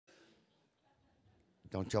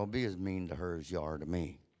Don't y'all be as mean to her as you are to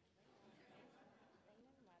me.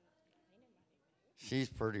 She's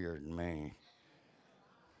prettier than me.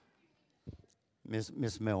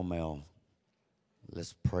 Miss Mel,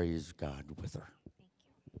 let's praise God with her.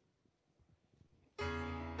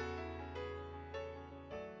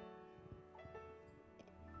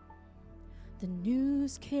 The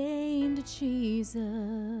news came to Jesus,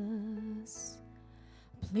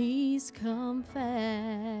 please come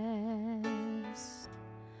fast.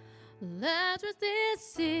 Lazarus is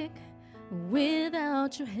sick,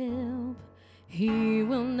 without your help, he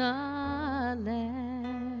will not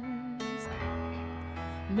last.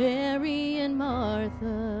 Mary and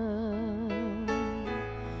Martha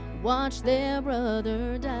watched their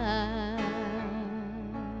brother die.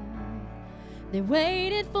 They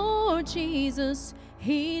waited for Jesus,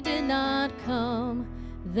 he did not come,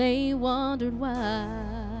 they wondered why.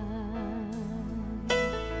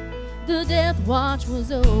 The death watch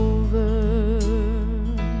was over,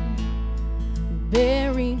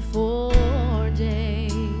 buried for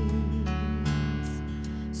days.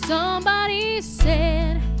 Somebody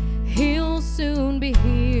said, he'll soon be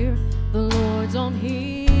here, the Lord's on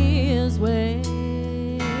his way.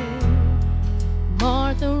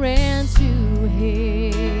 Martha ran to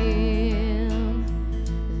him,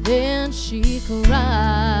 then she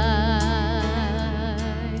cried,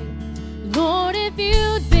 Lord, if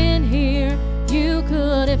you'd been here, you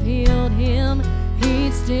could have healed him,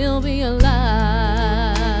 he'd still be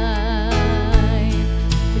alive.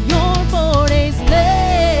 But you're 4 days late,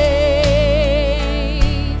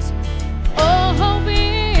 all hope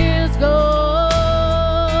is gone.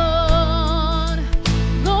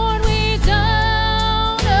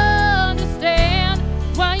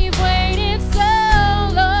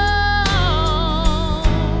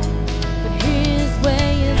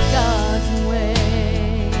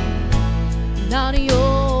 Not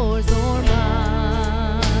yours or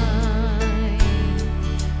mine.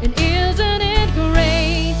 And isn't it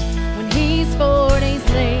great when he's 4 days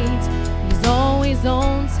late, he's always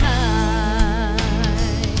on time.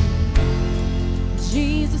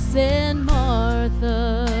 Jesus said,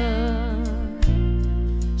 Martha,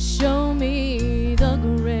 show me the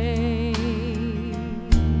grave.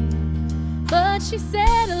 But she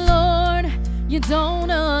said, Lord, you don't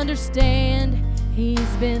understand,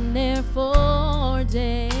 he's been there 4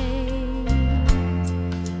 days.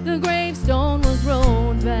 The gravestone was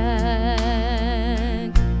rolled back,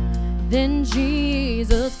 then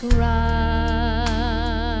Jesus cried,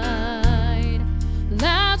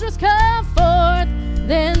 Lazarus, come forth.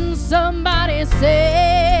 Then somebody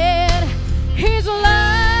said, he's alive.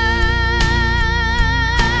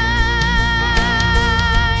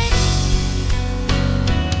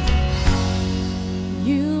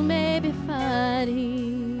 You may be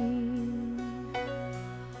fighting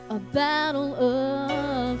a battle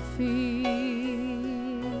of fear.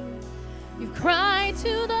 You cry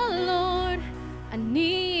to the Lord, I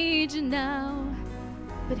need you now,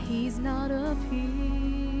 but he's not up here.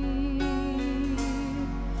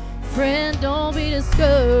 Friend, don't be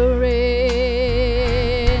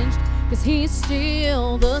discouraged, 'cause he's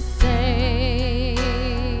still the